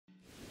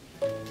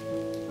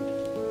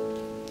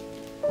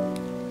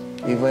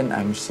Even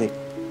I'm sick,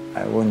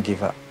 I won't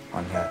give up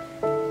on her.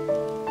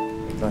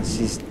 Because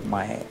she's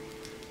my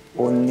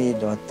only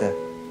daughter.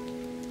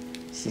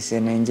 She's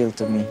an angel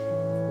to me.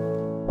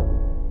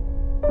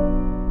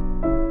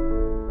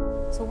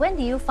 So when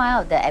did you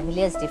find out that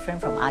Emilia is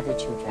different from other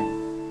children?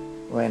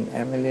 When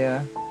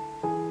Emilia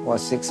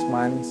was 6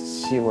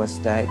 months, she was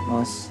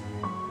diagnosed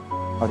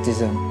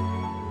autism.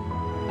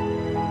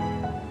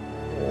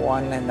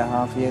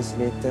 1.5 years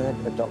later,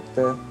 the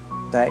doctor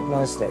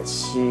diagnosed that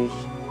she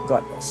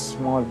got a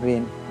small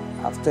brain.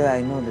 After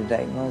I know the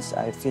diagnosis,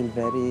 I feel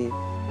very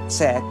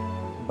sad,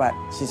 but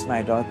she's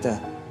my daughter.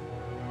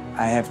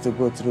 I have to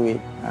go through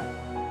it.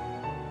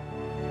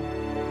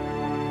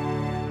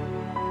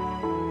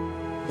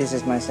 This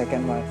is my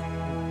second wife.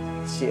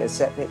 She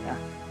accepted.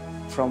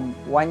 From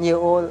 1 year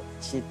old,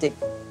 she take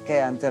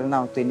care until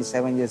now,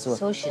 27 years old.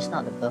 So she's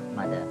not the birth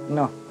mother?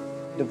 No.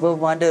 The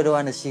birth mother don't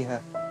want to see her.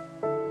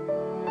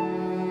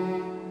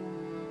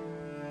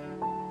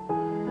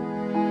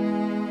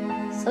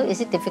 So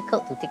is it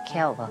difficult to take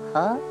care of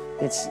her?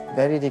 It's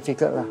very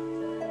difficult.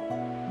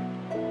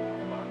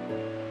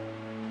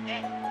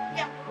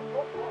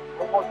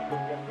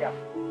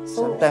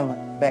 Sometimes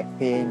back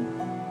pain,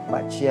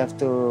 but she have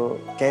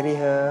to carry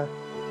her.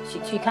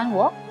 She can't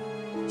walk?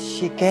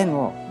 She can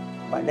walk,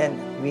 but then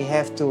we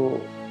have to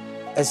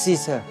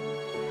assist her.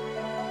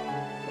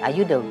 Are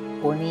you the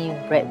only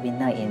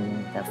breadwinner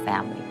in the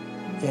family?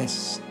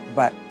 Yes,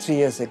 but 3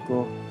 years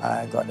ago,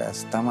 I got a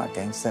stomach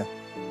cancer,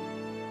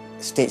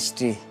 stage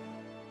 3.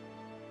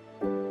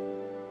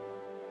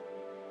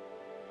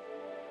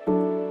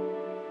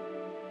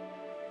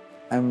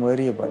 I'm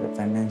worried about the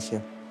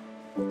financial,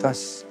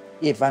 because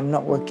if I'm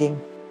not working,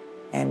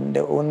 and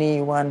the only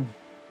one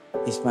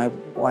is my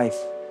wife,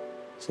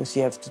 so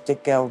she has to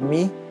take care of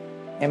me,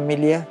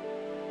 Emilia,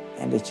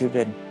 and the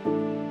children.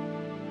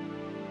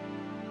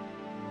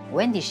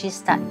 When did she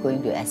start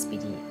going to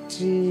SPD?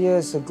 3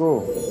 years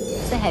ago.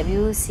 So have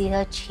you seen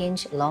her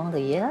change along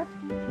the year?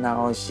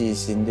 Now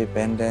she's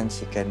independent,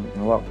 she can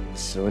walk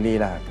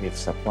slowly with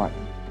support.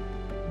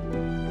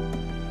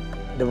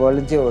 The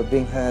volunteer will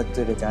bring her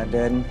to the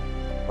garden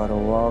for a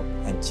walk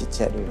and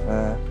chit-chat with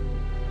her.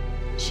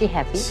 She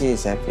happy? She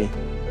is happy.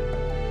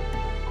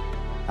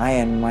 I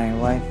and my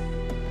wife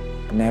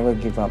never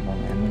give up on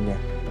Emilia.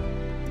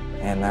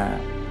 And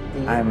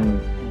I'm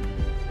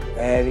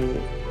very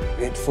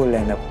grateful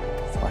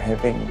for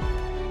having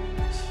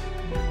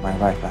my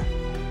wife.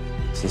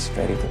 She's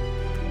very good.